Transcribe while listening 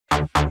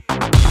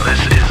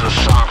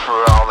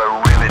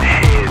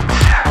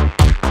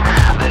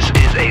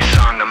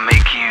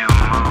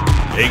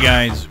Hey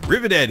guys,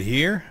 Rivethead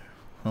here.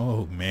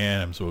 Oh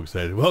man, I'm so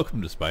excited.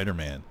 Welcome to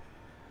Spider-Man.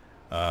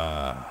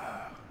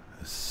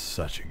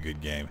 Such a good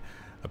game.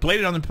 I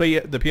played it on the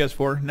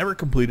PS4, never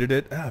completed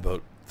it,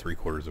 about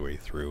 3/4 of the way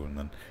through, and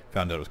then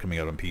found out it was coming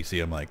out on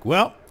PC. I'm like,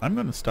 well, I'm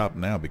going to stop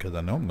now because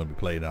I know I'm going to be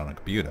playing it on a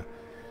computer.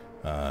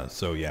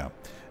 So yeah.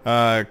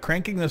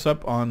 Cranking this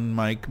up on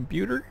my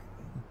computer,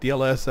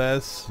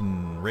 DLSS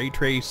and ray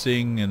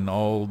tracing and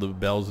all the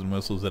bells and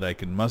whistles that I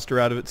can muster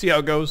out of it. See how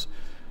it goes.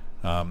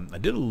 I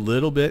did a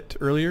little bit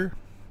earlier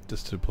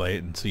just to play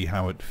it and see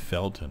how it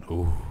felt, and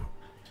ooh,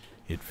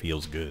 it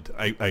feels good.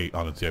 I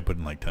honestly, I put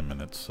in like 10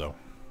 minutes, so,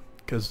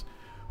 because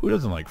who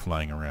doesn't like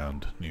flying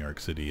around New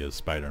York City as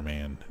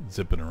Spider-Man,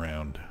 zipping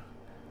around?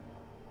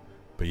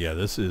 But yeah,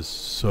 this is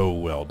so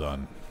well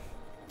done.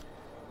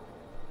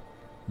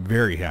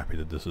 Very happy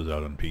that this is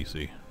out on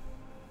PC.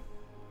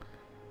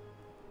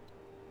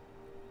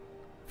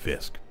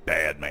 Fisk,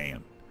 bad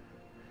man.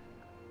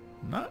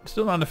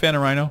 Still not a fan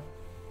of Rhino.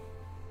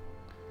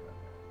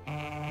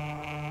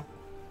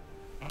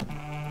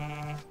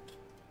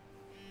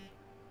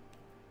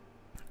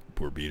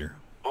 Poor Peter.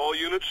 All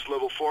units,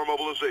 level 4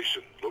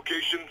 mobilization.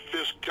 Location,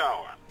 Fisk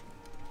Tower.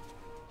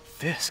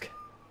 Fisk?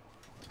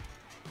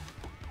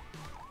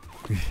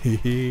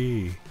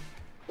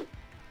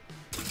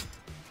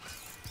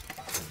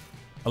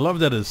 I love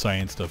that his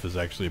science stuff is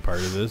actually a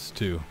part of this,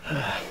 too.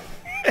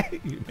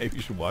 Maybe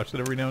you should watch it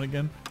every now and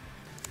again.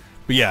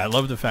 But yeah, I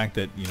love the fact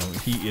that, you know,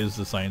 he is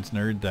the science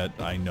nerd that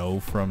I know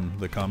from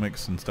the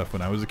comics and stuff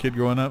when I was a kid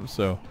growing up,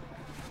 so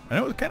I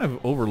know it was kind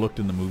of overlooked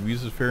in the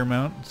movies a fair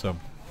amount, so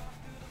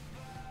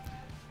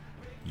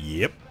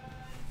yep.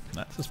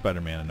 That's the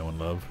Spider-Man I know and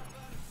love.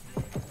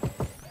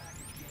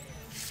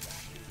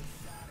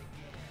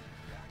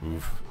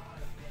 Oof.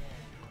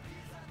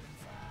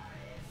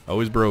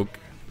 Always broke.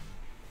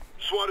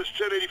 SWAT is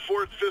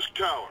 1084 at Fisk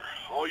Tower.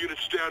 All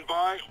units stand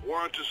by.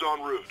 Warrant is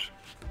en route.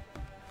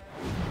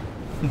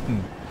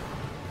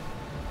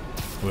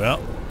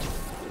 Well,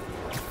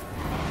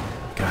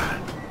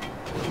 God,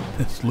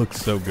 this looks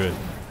so good.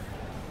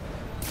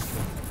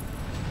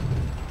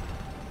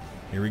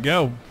 Here we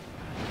go.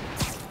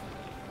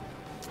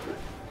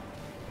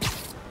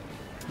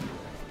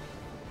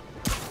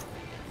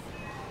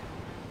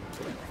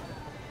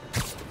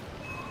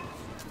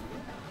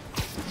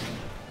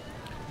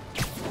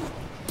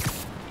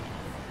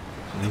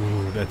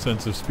 Ooh, that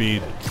sense of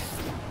speed.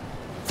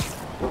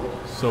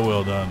 So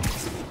well done.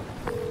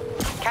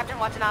 Captain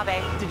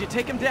Watanabe. Did you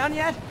take him down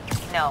yet?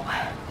 No.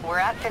 We're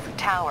at Fisk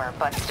Tower,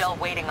 but still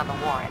waiting on the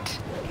warrant.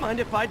 Mind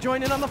if I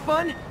join in on the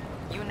fun?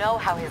 You know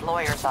how his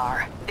lawyers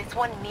are. This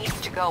one needs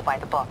to go by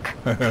the book.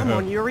 Come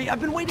on, Yuri.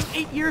 I've been waiting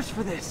 8 years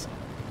for this.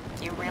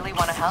 You really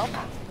want to help?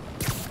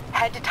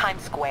 Head to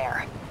Times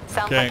Square.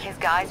 Sounds Okay. like his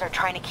guys are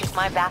trying to keep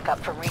my backup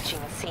from reaching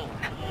the scene.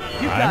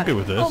 You got I'm good it.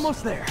 with this.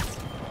 Almost there.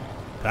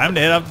 Time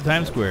to head up to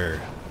Times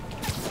Square.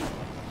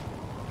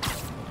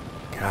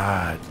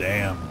 God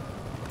damn.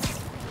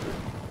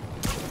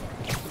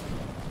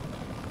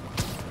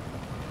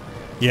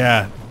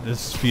 Yeah,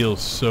 this feels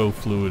so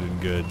fluid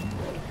and good.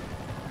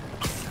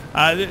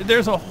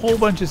 There's a whole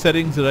bunch of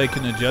settings that I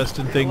can adjust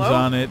and things Hello?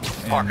 on it,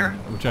 and, Parker,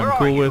 which where I'm are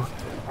cool you? with.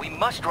 We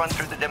must run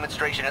through the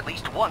demonstration at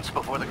least once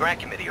before the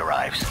grant committee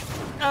arrives.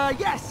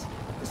 Yes.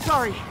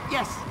 Sorry.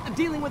 Yes.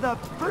 Dealing with a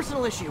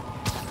personal issue.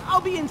 I'll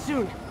be in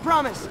soon.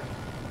 Promise.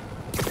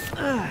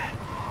 Better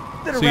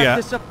So, wrap yeah.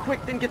 this up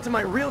quick than get to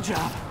my real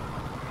job.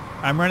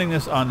 I'm running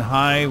this on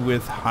high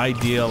with high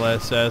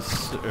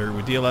DLSS, or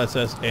with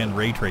DLSS and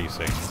ray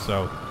tracing,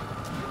 so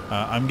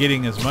I'm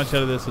getting as much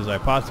out of this as I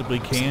possibly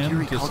can,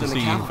 Security just called to in the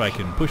see cavalry. if I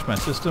can push my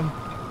system.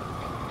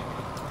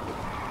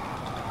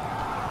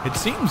 It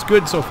seems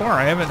good so far.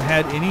 I haven't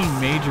had any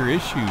major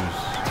issues,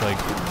 like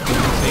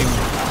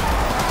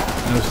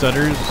no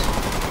stutters.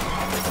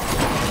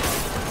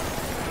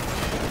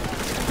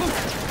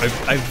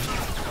 I've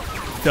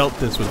felt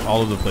this with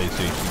all of the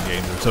PlayStation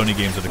games or Sony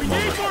games that have come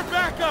over.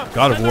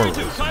 God of War was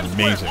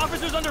amazing.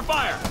 Officers under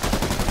fire.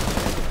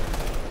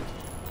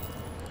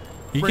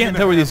 You can't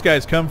tell where these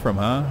guys come from,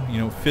 huh? You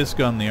know, Fisk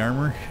on the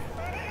armor.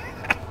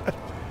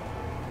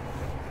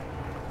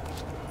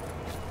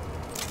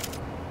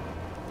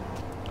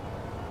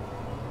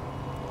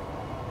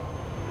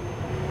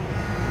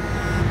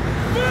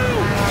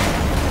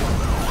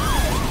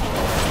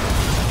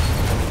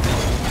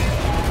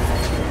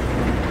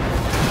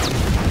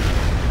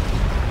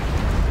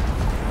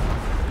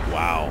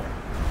 Wow.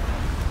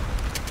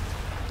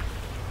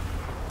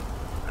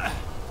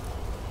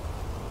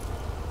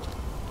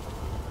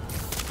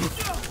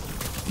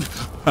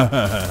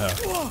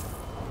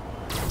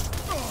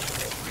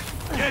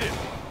 Get him.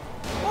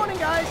 Morning,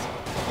 guys.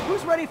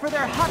 Who's ready for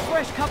their hot,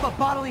 fresh cup of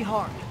bodily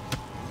harm?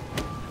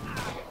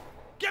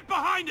 Get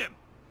behind him.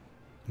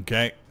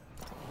 Okay.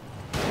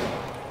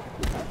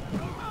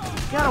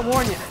 Gotta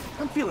warn you,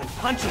 I'm feeling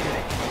punchy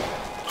today.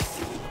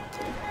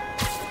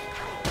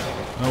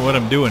 I don't know what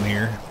I'm doing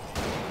here.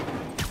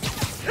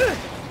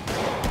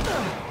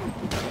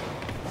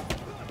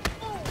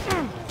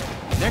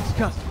 Next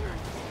customer.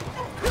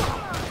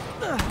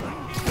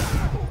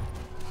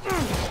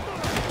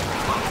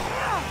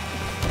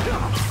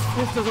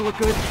 This doesn't look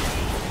good.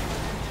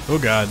 Oh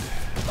god.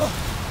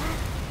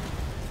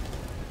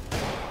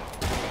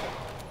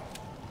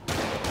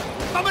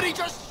 Somebody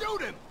just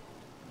shoot him!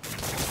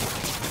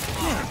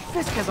 Man,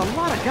 Fisk has a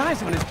lot of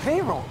guys on his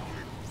payroll.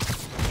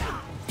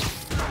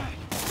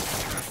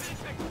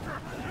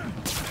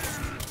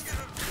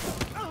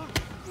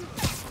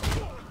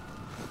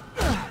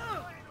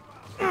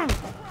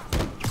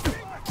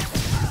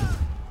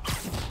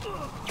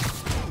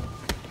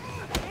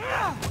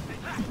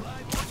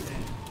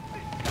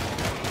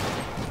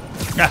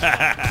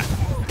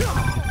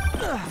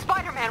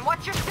 Spider-Man,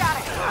 what's your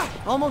status?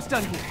 Almost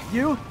done here.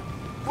 You?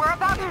 We're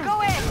about to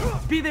go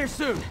in. Be there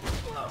soon.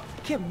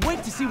 Can't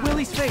wait to see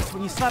Willie's face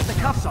when you slap the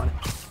cuffs on him.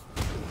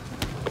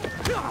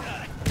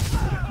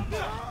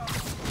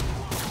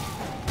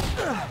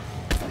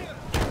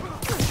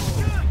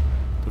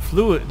 The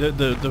fluid,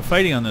 the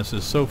fighting on this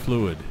is so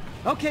fluid.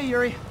 Okay,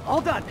 Yuri.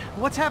 All done.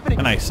 What's happening?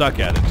 And I suck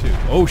at it too.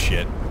 Oh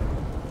shit.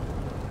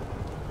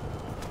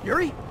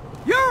 Yuri?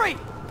 Yuri!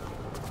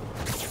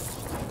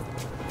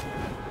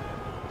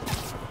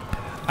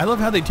 I love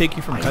how they take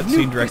you from I knew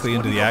cutscene this directly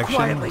into wouldn't the go action.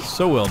 quietly.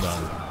 So well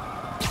done.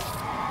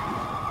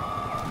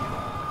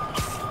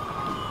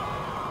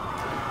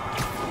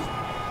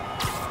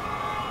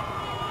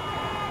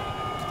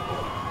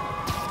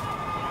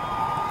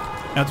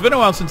 Now it's been a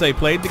while since I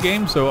played the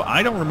game, so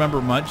I don't remember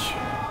much.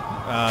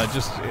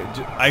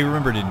 I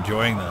remembered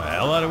enjoying the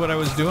hell out of what I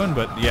was doing,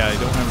 but yeah, I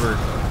don't remember.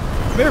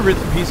 I may have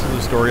written pieces of the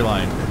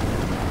storyline,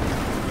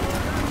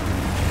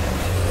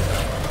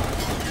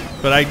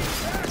 but I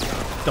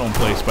don't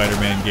play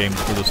Spider-Man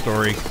games for the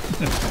story.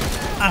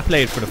 I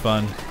play it for the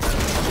fun.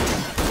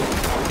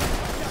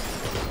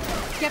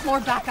 Get more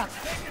backup.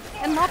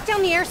 And lock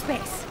down the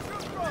airspace.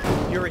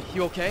 Yuri,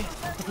 you okay?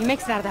 If he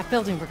makes it out of that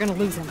building, we're gonna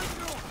lose him.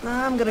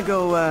 I'm gonna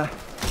go,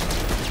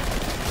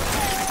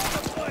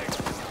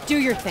 Do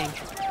your thing.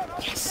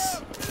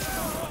 Yes!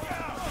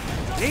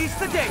 Seize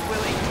the day,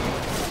 Willie!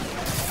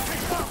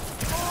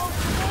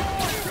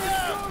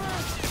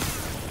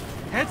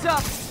 Heads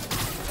up!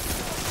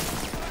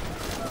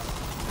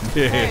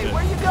 Hey,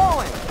 where you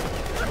going?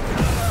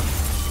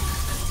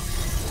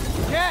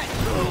 Okay!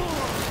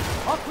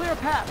 I'll clear a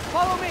path.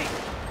 Follow me!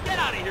 Get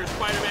out of here,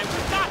 Spider-Man.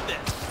 We got this!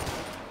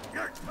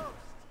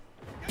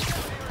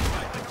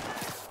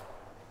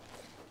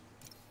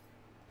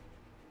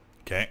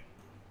 Okay.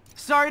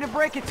 Sorry to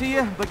break it to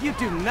you, but you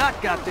do not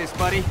got this,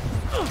 buddy.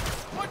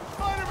 What's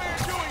Spider-Man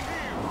doing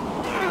here?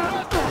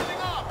 Messed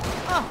everything up!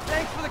 Oh,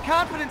 thanks for the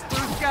confidence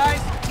boost,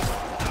 guys.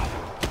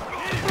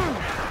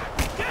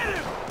 Get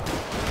him!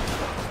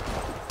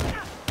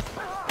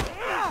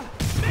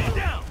 Stay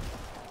down!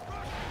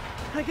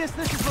 I guess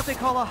this is what they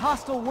call a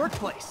hostile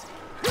workplace.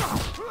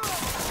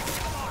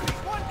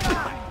 One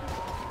guy!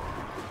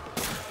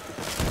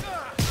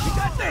 You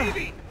got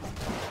Davey!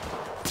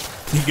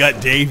 You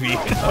got Davey.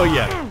 Oh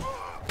yeah.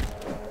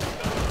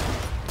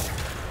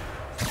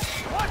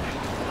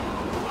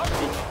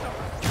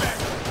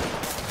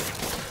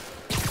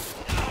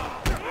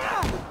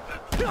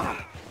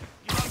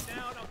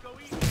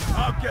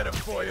 I'll get him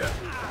for you.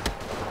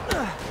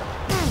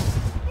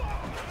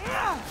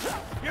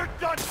 You're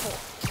done for.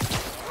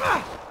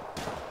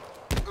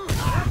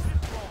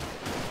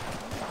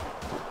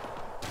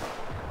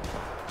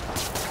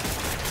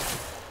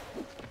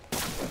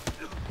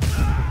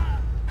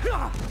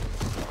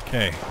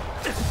 Okay.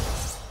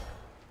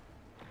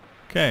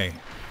 Okay.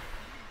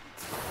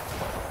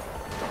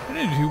 I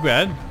didn't do too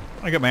bad.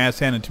 I got my ass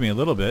handed to me a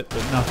little bit, but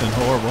nothing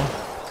horrible.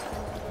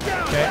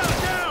 Okay.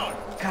 Down!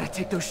 Gotta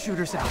take those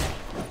shooters out.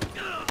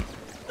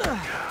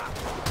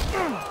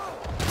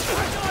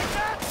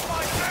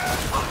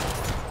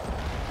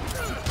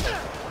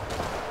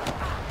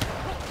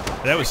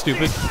 That was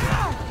stupid.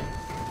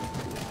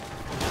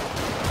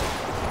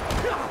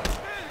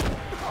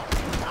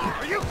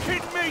 Are you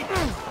kidding me?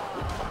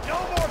 No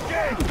more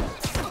games!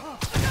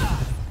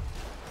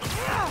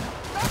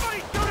 Somebody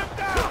shoot him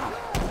down!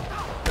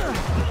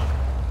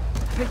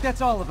 I think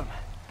that's all of them.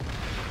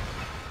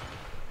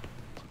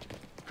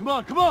 Come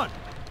on, come on!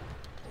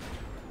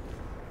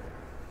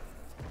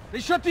 They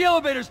shut the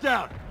elevators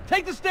down!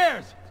 Take the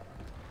stairs!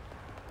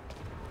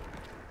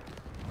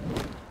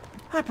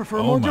 I prefer a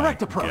Oh more my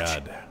direct approach.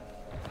 God.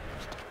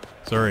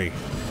 Sorry.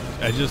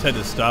 I just had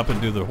to stop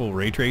and do the whole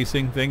ray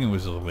tracing thing and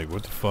was just like,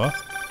 what the fuck?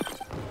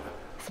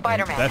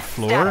 Spider-Man, That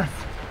floor? status.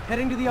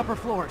 Heading to the upper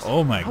floors.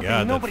 Oh my Hoping God,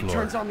 that nobody floor.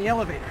 turns on the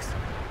elevators.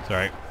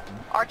 Sorry.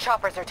 Our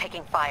choppers are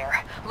taking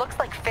fire. Looks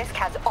like Fisk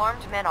has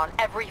armed men on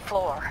every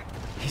floor.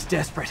 He's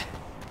desperate.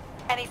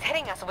 And he's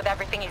hitting us with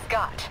everything he's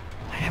got.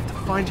 I have to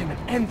find him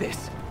and end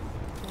this.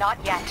 Not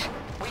yet.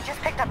 We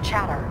just picked up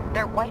chatter.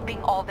 They're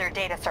wiping all their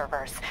data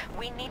servers.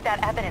 We need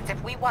that evidence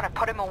if we want to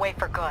put him away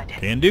for good.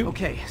 Can do.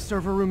 Okay,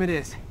 server room it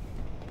is.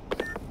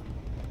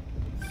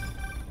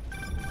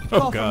 Oh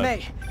Call from God.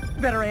 May.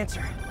 Better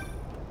answer.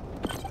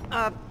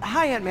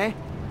 Hi, Aunt May.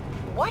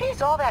 What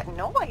is all that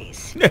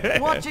noise?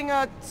 Watching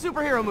a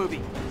superhero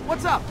movie.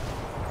 What's up?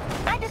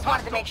 I just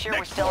wanted to make sure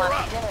we're still on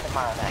dinner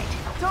tomorrow night.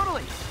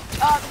 Totally.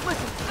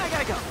 Listen, I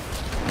gotta go.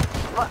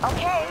 Well,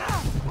 okay.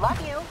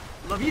 Love you.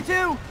 Love you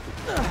too.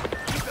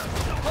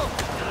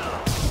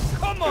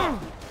 Come on!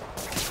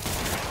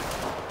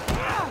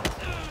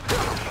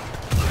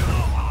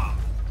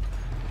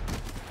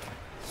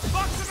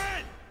 Box him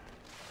in!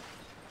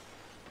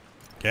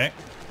 Okay.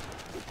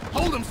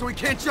 Hold him so he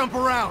can't jump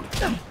around.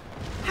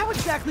 How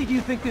exactly do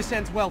you think this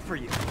ends well for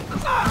you?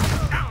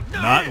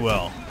 Not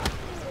well.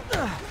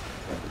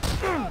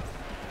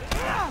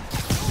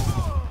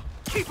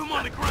 Keep him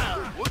on the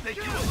ground. We'll take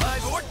you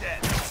alive or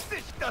dead.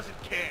 Fish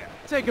doesn't care.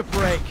 Take a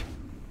break.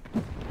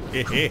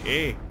 Hey, hey,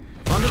 hey.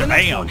 On to the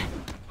next one.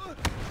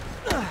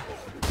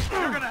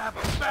 You're gonna have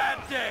a bad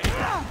day.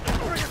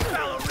 Bring a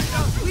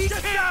ballerina. We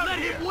can't let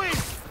him win.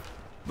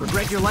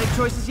 Regret your life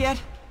choices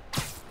yet? A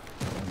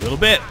little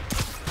bit.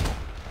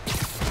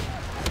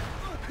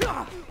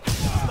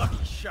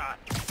 Lucky shot.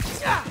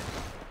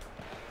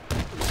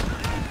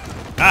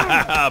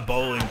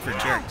 Bowling for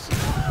jerks.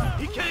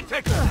 He can't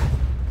take her.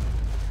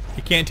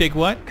 You can't take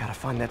what? Gotta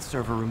find that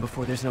server room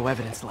before there's no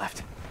evidence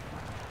left.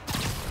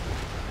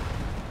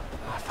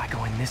 If I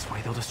go in this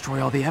way, they'll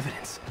destroy all the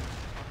evidence.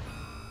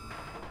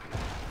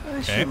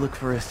 I should look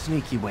for a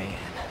sneaky way in.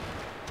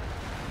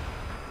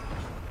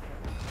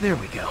 There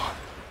we go.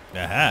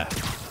 Aha.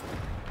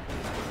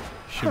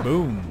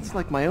 Shaboom. It's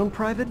like my own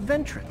private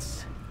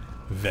ventrance.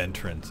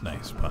 Ventrance.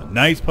 Nice pun.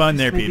 Nice pun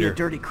there, This may be Peter. a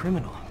dirty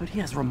criminal, but he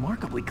has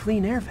remarkably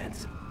clean air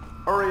vents.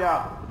 Hurry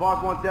up. The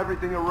boss wants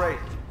everything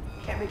erased.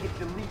 Can't make it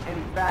delete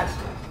any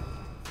faster.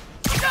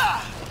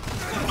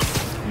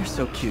 They're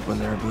so cute when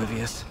they're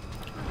oblivious.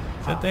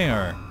 That they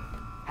are.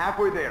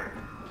 Halfway there.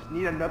 Just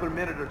need another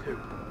minute or two.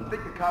 You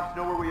think the cops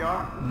know where we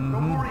are?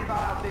 Don't worry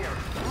about out there.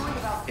 Worry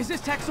about... Is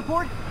this tech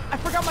support? I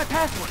forgot my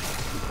password.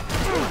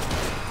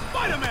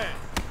 Spider-Man!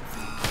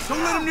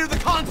 Don't let him near the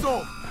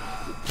console!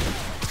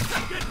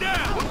 Get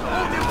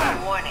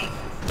down! Warning.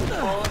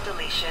 Full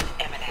deletion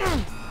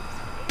imminent.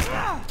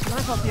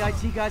 I thought the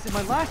IT guys at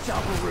my last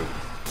job were rude.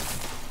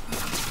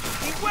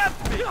 He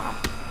webbed me!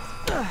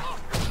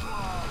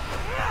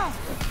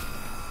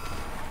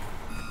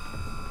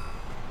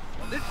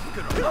 This is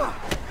gonna work.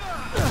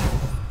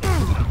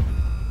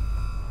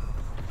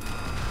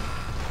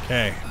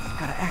 Okay.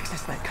 Gotta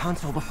access that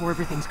console before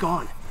everything's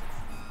gone.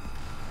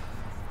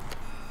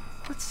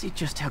 Let's see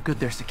just how good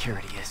their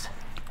security is.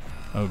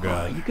 Oh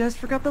god. You guys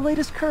forgot the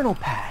latest kernel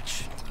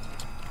patch.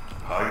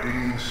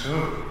 Hiding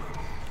so.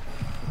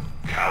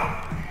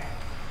 Cowardly.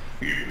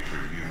 Even for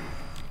you.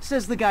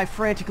 Says the guy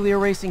frantically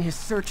erasing his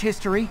search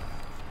history.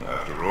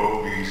 After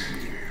all these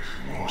years,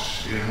 you're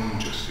still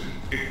just an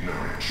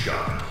ignorant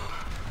child.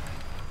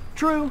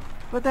 True,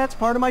 but that's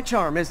part of my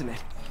charm, isn't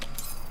it?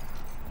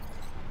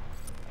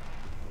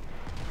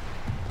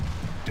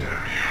 Damn you.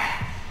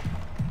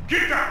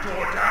 Get that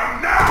door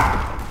down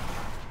now!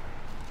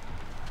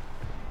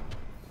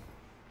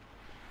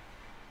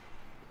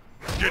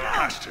 Get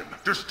past him.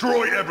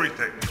 Destroy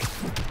everything.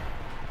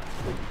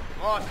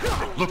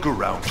 Look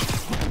around you.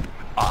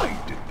 I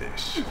did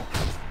this.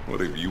 What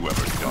have you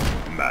ever done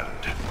that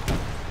mattered?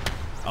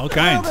 All Well,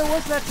 kinds. there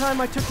was that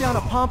time I took down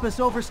a pompous,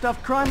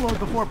 overstuffed crime lord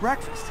before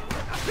breakfast.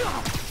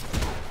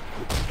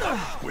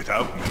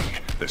 Without me,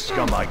 the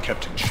scum I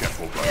kept in check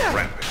will run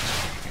rampant.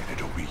 And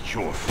it'll be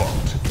your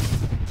fault.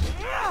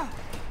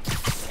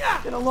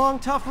 Been a long,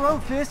 tough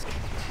road, Fisk.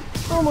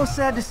 Almost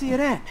sad to see it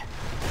end.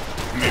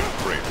 Make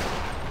brave.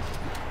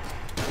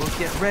 We'll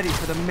get ready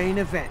for the main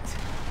event.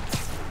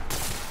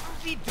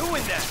 How's he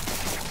doing that?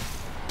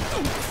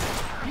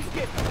 He's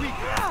getting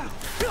weaker.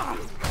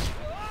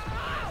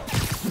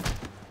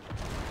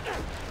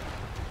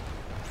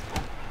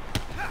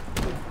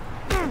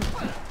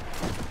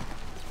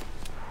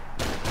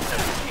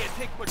 Can't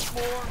take much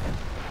more.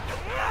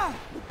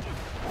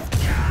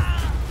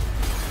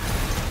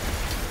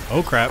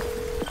 Oh crap.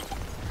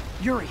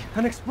 Yuri,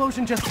 an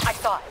explosion just... I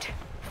saw it.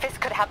 Fisk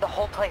could have the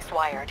whole place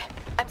wired.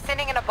 I'm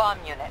sending in a bomb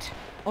unit.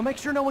 I'll make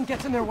sure no one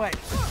gets in their way.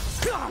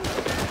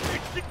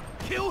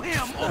 Kill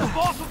him, or the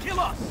boss will kill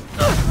us.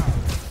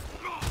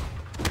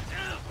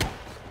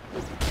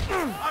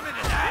 I'm in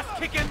an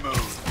ass-kicking mood.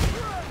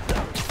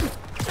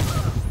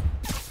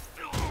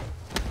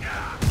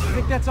 I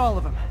think that's all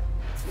of them.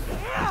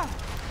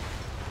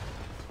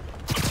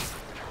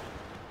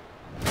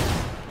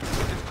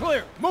 It's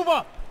clear. Move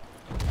up.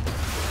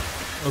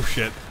 Oh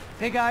shit.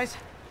 Hey guys,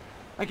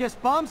 I guess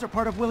bombs are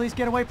part of Willie's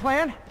getaway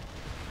plan?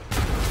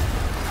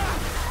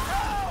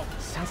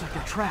 Sounds like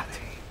they're trapped.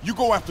 You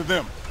go after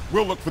them.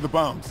 We'll look for the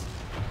bombs.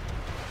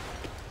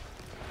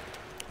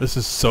 This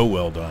is so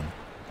well done.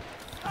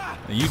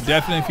 You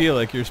definitely feel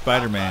like you're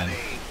Spider-Man.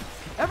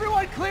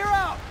 Everyone clear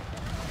out!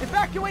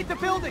 Evacuate the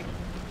building!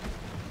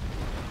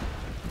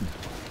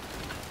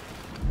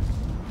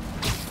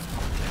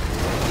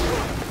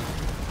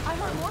 I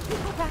heard more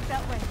people back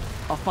that way.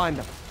 I'll find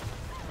them.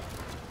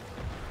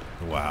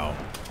 Wow.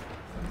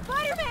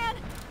 Spider-Man!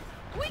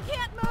 We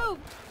can't move!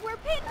 We're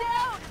pinned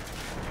down!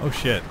 Oh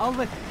shit. I'll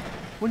lift it.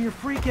 When you're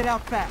free, get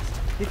out fast.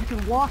 If you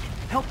can walk,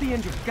 help the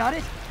injured. Got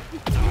it?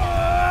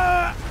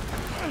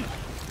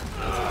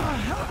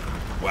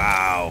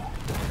 Wow.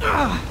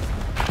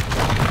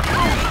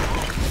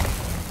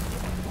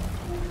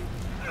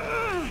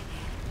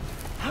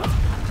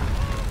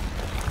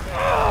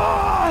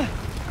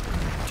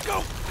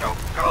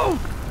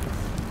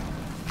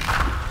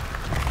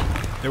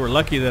 were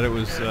lucky that it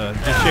was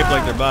just shaped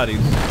like their bodies.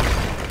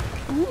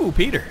 Ooh,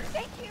 Peter.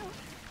 Thank you.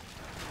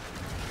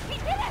 We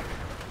did it.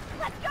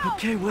 Let's go.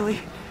 Okay, Willie.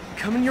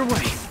 Coming your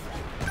way.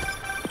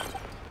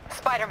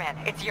 Spider-Man,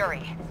 it's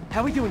Yuri.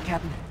 How we doing,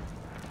 Captain?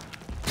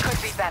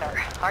 Could be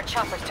better. Our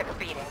choppers took a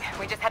beating.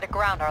 We just had to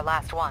ground our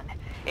last one.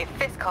 If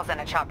Fisk calls in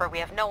a chopper, we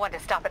have no one to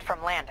stop it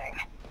from landing.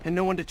 And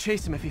no one to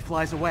chase him if he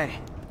flies away.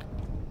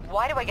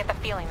 Why do I get the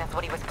feeling that's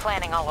what he was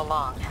planning all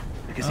along?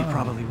 Because he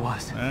probably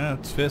was.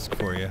 That's Fisk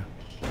for you.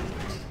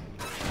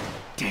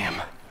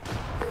 Damn.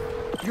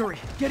 Yuri,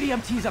 get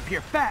EMTs up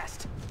here,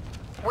 fast!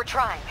 We're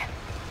trying.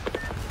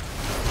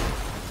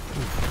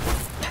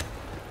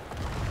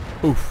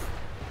 Oof.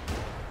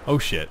 Oh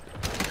shit.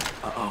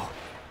 Uh-oh.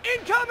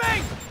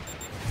 Incoming!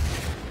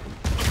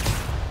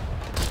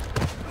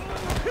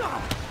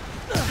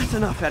 That's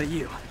enough out of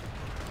you.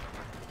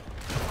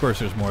 Of course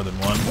there's more than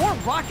one. More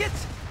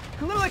rockets?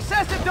 A little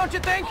excessive, don't you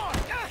think?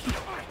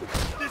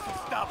 This will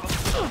stop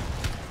him.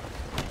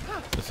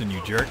 Listen,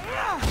 you jerk.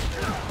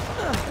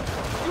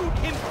 Shoot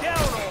him down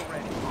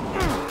already.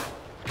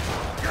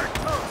 You're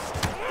toast.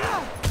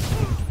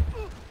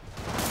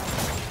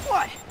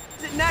 What?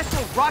 Is it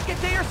National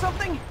Rocket Day or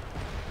something?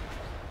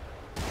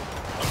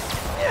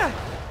 Yeah.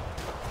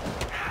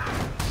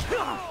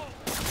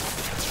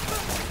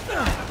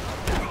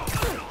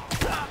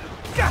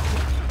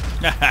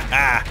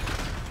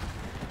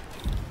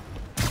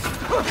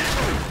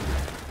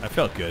 I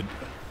felt good.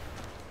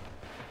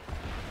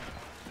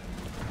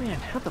 Man,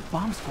 how'd the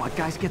bomb squad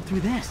guys get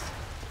through this?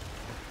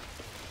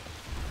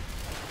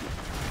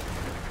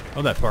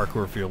 Oh, that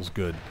parkour feels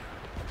good.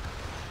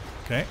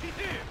 Okay. He's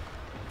here.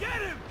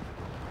 Get him.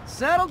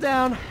 Settle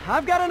down.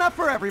 I've got enough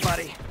for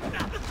everybody. Like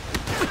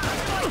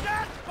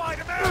that,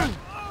 Spider-Man.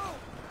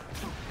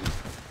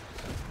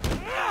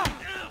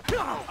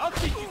 I'll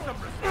teach you some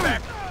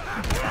respect.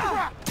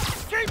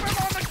 Keep him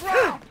on the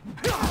ground.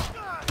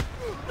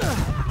 You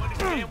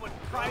understand what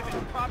private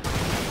property is?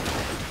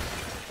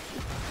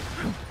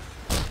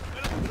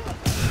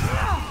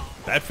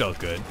 That felt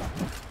good.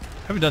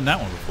 Haven't done that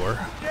one before.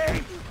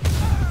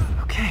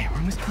 Okay,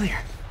 room is clear.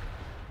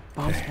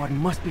 Bomb squad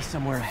must be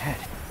somewhere ahead.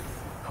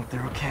 Hope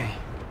they're okay.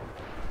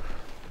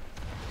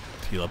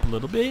 Heal up a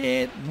little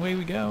bit, and away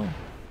we go.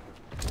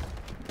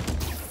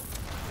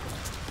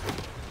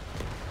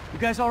 You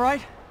guys all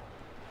right?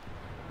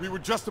 We were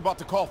just about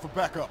to call for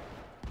backup.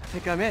 I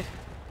think I'm it.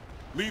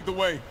 Lead the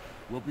way.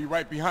 We'll be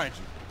right behind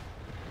you.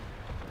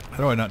 How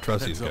do I not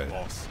trust these Heads up,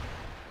 guys? boss.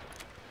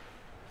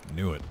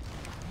 Knew it.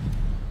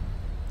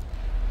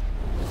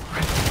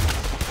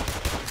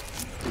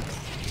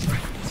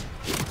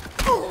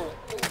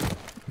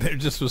 There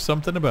just was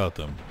something about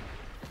them.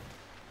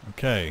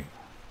 Okay.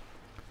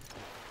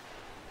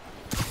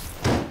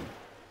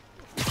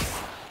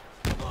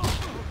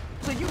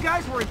 So you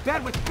guys were in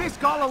bed with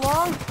Fisk all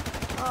along?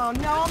 Oh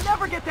no, I'll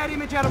never get that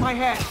image out of my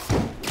head.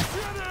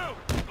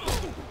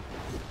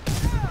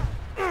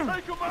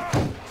 Take him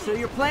out. So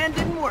your plan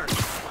didn't work.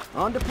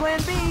 On to plan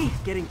B,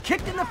 getting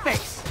kicked in the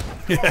face.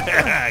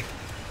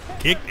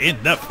 Kicked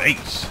in the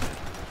face.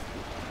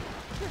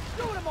 Just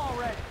shoot him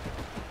already.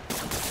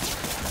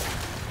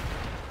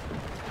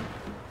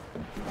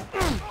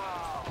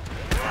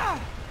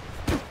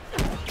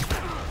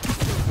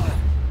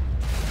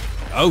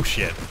 Oh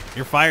shit.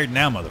 You're fired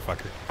now,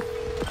 motherfucker.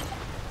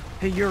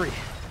 Hey Yuri,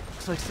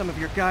 looks like some of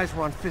your guys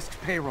were on Fisk's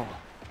payroll.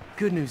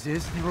 Good news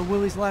is, they were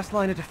Willie's last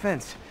line of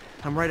defense.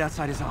 I'm right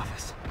outside his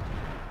office.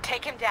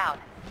 Take him down,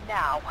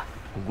 now.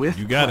 With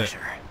You got pleasure.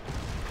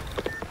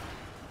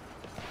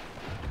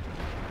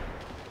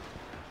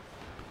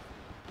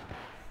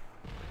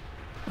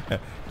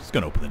 Just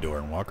gonna open the door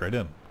and walk right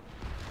in.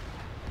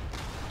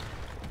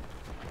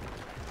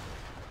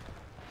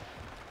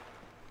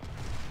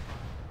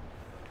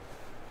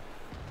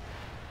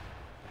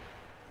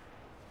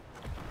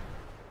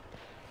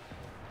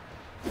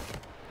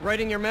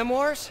 Writing your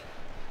memoirs?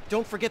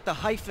 Don't forget the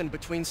hyphen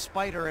between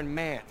spider and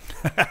man.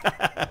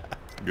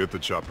 Get the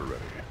chopper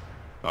ready.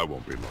 I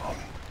won't be long.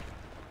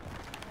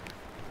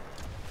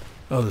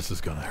 Oh, this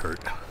is gonna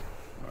hurt.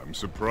 I'm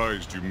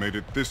surprised you made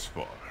it this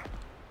far.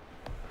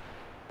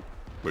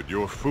 But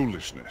your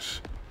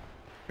foolishness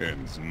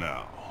ends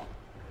now.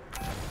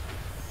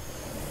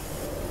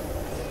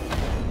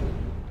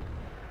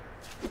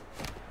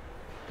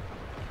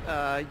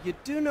 You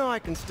do know I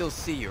can still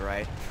see you,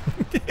 right?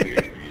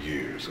 80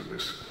 years of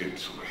this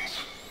insolence.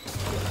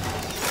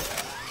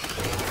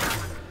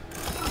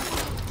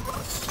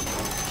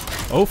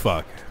 Oh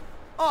fuck.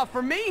 Oh,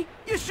 for me?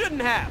 You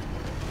shouldn't have.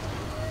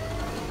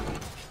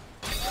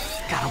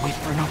 Gotta wait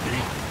for an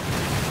opening.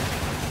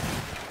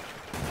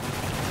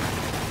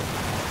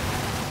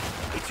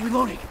 It's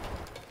reloading.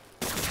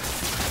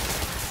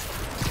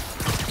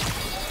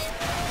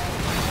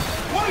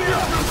 What are you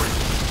doing?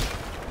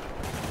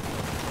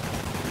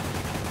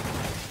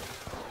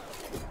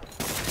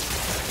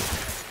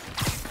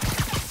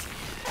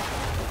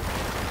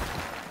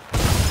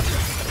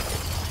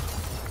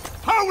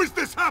 How is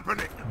this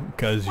happening?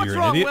 Because What's you're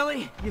wrong, an idiot.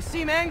 Willie? You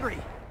seem angry.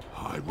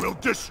 I will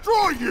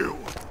destroy you!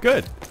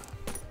 Good.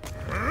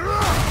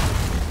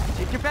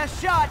 Take your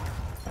best shot.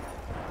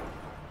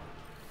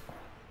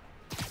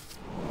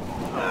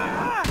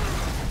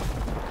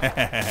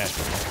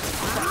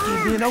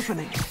 Gave me an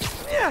opening.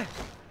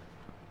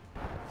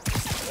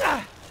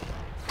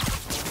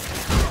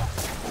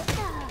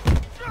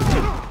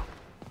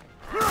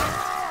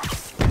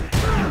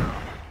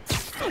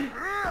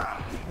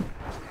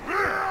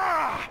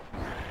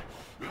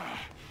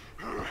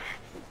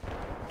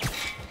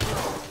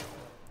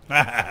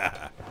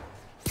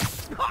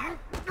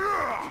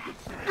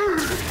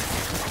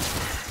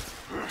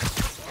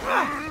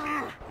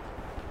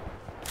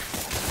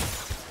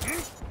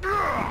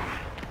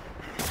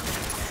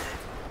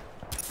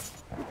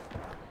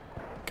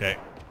 Okay.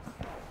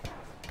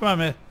 Come on,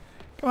 man.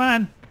 Come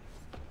on.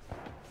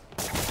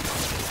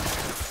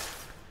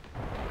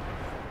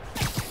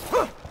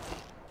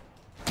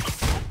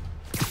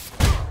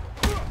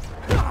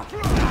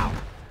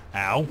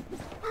 Ow.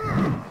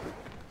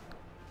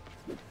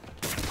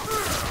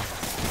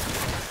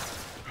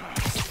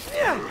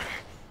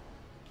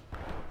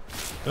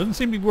 Doesn't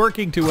seem to be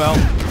working too well.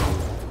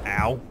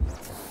 Ow.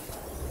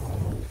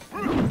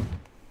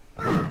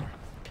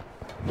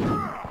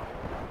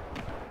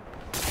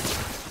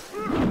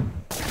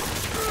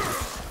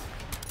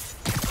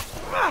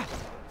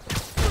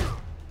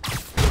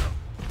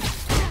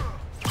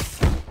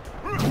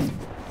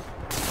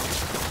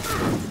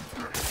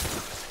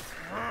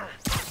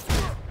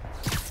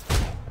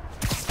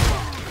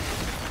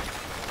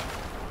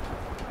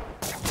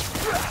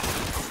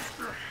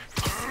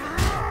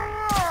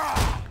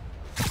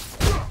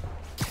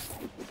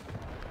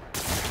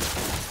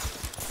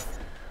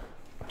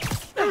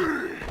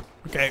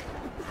 Okay.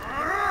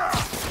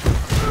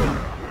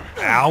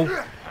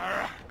 Ow.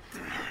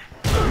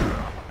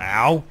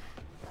 Ow.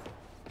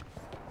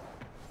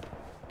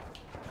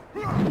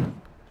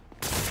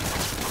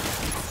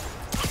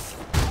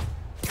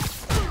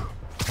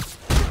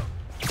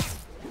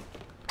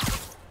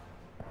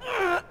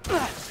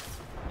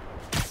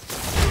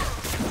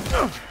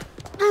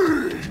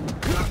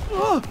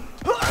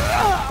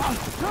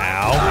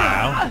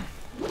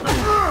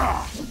 Ow.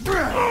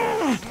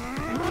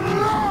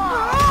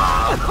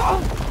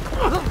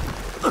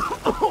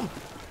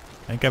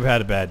 I think I've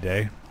had a bad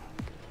day.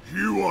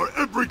 You are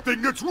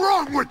everything that's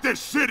wrong with this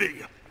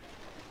city!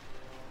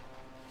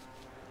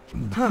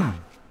 Huh.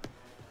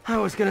 I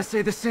was gonna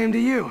say the same to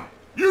you.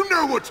 You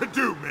know what to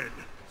do, men!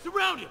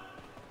 Surround him!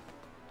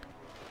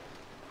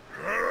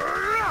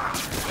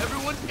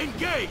 Everyone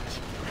engage!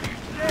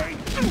 Today,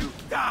 you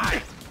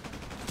die!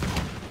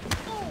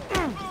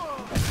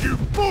 You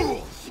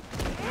fools!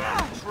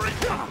 Train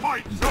to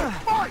fight, so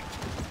fight!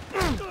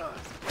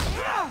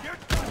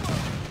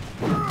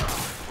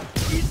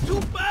 He's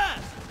too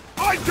fast!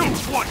 I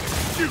don't want to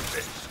do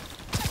this!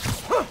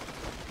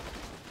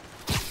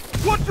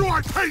 What do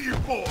I pay you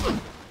for?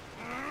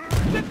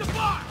 Get the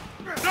bar!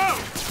 No!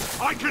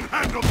 I can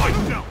handle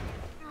myself!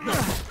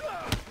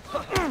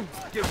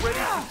 Get ready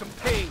for some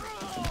pain!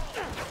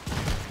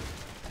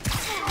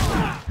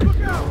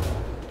 Look out!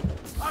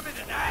 I'm in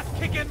an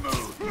ass-kicking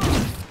mood!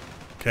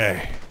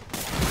 Okay.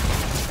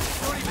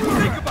 Don't even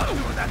think about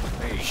doing that to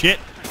me! Shit.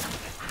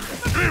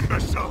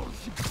 Imbeciles!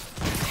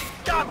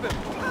 Stop him!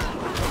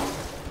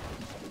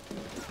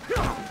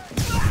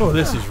 Oh,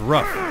 this is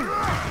rough.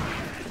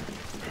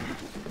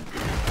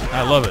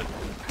 I love it.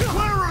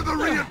 Where are the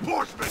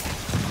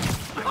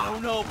reinforcements? I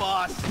don't know,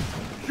 boss.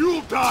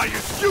 You'll die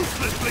as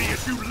uselessly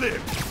as you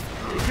live!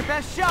 Take your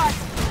best shot.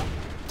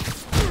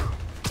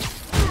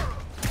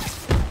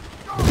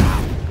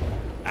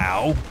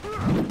 Ow.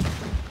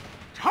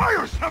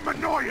 Tiresome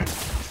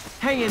annoyance!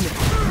 Hang in there.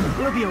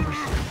 It'll be over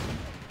soon.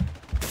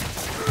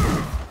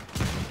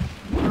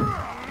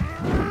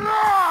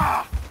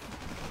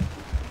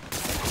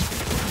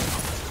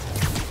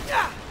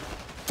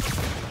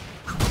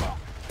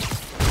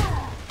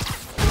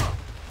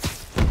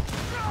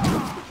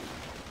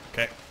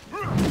 Okay.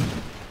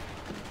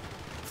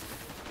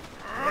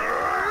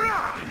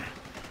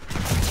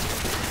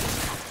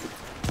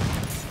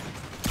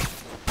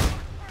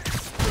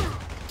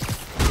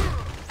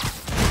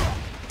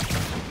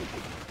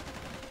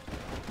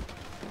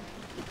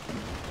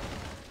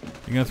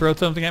 You gonna throw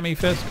something at me,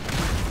 Fist?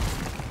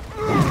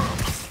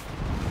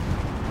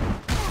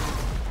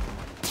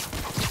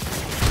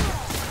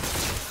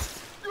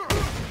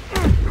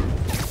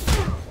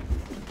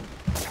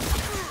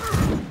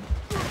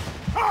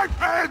 I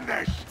planned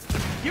this!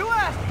 You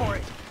asked for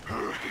it.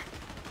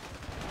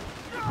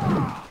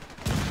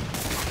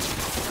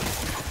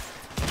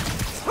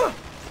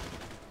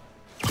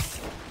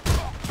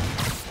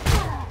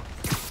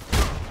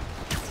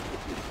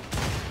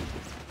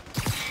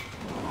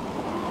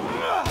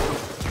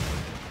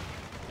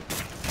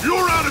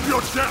 You're out of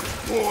your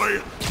depth,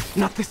 boy!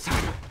 Not this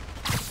time.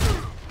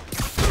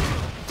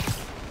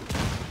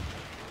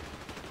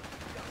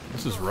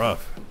 This is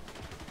rough.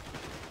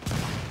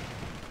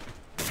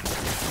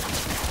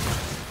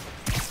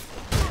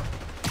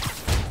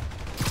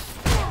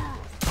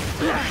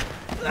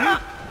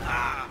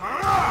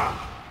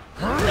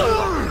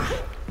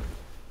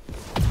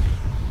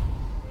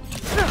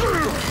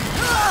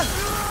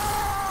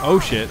 Oh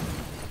shit.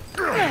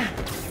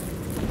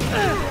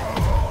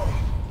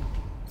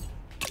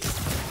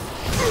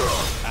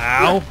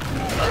 Ow.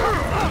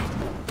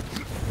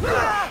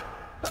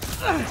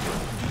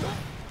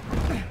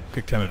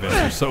 Quick time events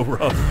are so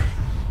rough.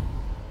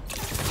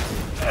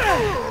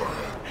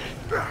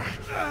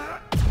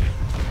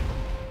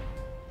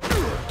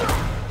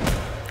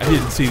 I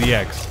didn't see the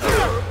X.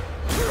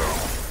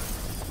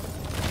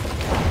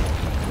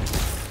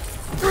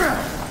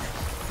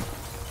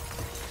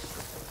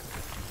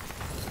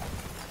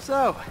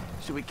 So,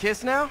 should we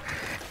kiss now?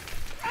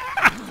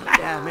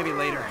 Yeah, maybe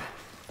later.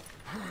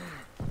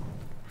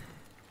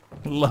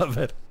 Love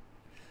it.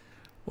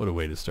 What a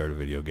way to start a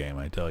video game,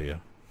 I tell you.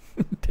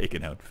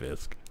 Taking out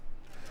Fisk.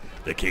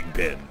 The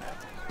Kingpin.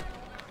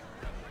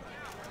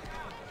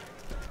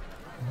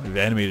 They've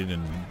animated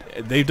and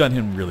they've done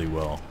him really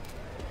well.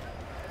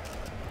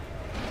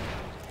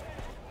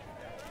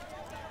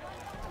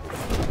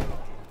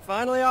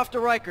 Finally off to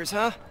Rikers,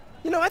 huh?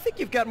 You know, I think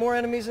you've got more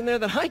enemies in there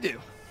than I do.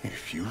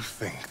 If you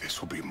think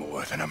this will be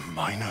more than a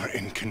minor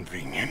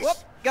inconvenience... Whoop,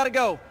 gotta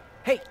go.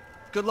 Hey,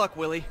 good luck,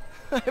 Willie.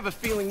 I have a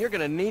feeling you're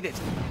gonna need it.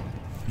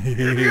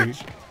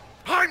 Idiots!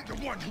 I'm the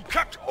one who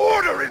kept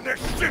order in this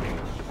city!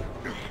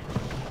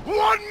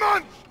 1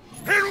 month!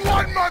 In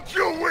 1 month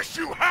you'll wish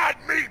you had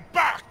me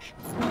back!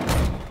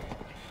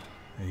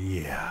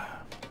 Yeah.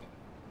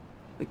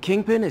 The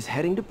Kingpin is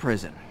heading to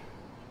prison.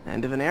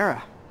 End of an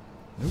era.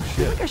 No I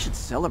shit. think I should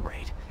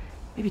celebrate.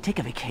 Maybe take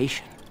a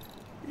vacation.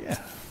 Yeah.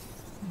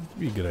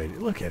 Be a good idea.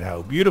 Look at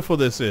how beautiful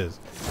this is.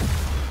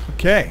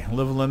 Okay,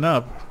 leveling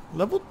up.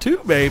 Level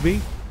 2,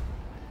 baby.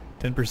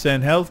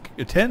 10% health.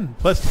 10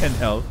 plus 10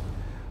 health.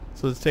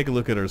 So let's take a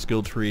look at our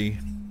skill tree.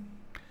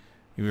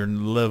 Your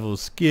level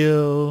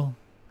skill.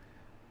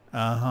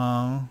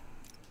 And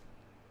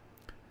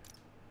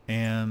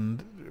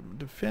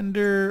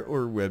defender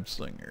or web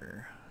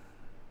slinger.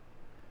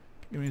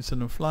 Give me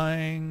some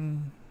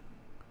flying.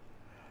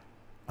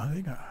 I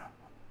think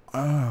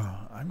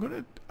I'm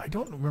gonna. I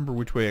don't remember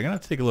which way. I'm gonna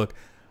have to take a look.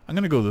 I'm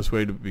gonna go this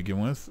way to begin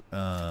with.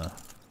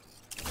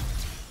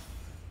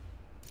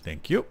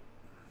 Thank you.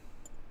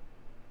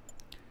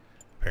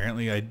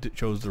 Apparently, I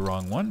chose the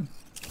wrong one.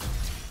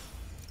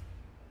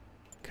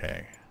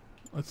 Okay,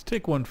 let's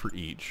take one for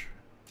each.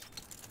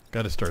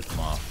 Got to start them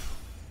off.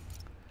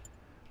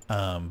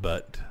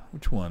 But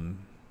which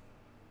one?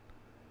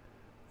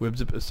 Web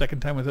zip a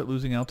second time without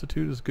losing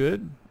altitude is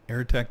good.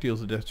 Air attack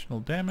deals additional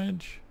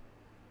damage.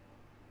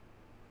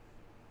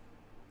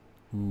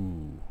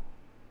 Ooh.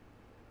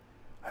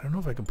 I don't know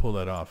if I can pull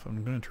that off.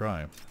 I'm going to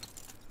try.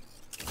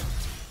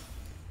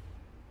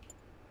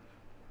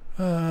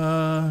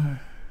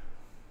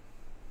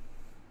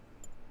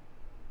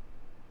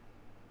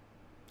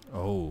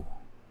 Oh.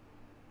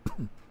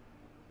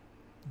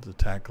 Its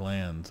attack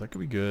lands. That could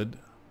be good.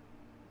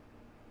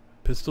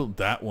 Pistol,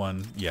 that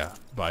one. Yeah,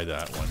 buy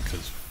that one,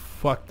 because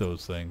fuck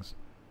those things.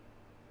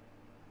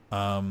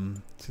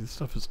 See, this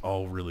stuff is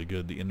all really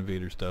good. The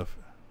innovator stuff.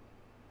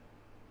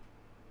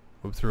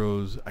 Whip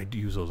throws. I do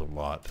use those a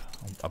lot.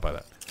 I'll buy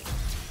that.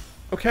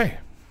 Okay.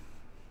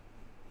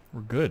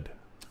 We're good.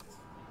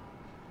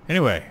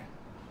 Anyway.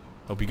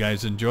 Hope you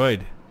guys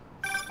enjoyed.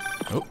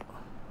 Oh.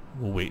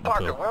 We'll wait until...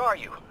 Parker, where are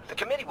you? The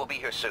committee will be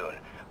here soon.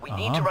 We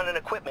need to run an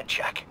equipment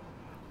check.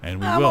 And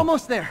we I'm will.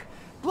 almost there.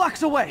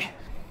 Blocks away.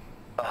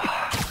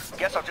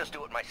 Guess I'll just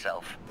do it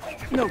myself.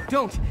 No,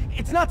 don't.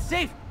 It's not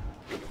safe.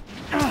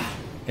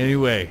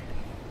 Anyway.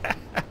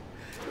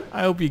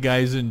 I hope you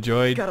guys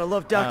enjoyed. Gotta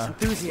love Doc's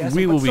enthusiasm.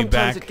 We will but be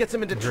sometimes back it gets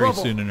him into very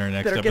trouble. soon in our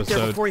next Better get there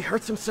episode. before he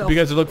hurts himself. If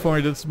you guys are looking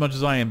forward to this as much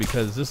as I am,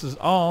 because this is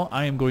all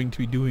I am going to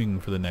be doing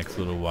for the next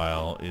little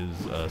while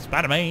is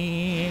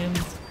Spider-Man.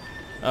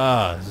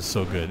 This is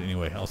so good.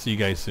 Anyway, I'll see you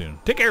guys soon.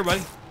 Take care,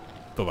 everybody.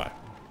 Bye-bye.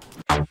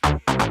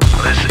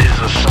 This is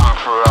a song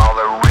for all the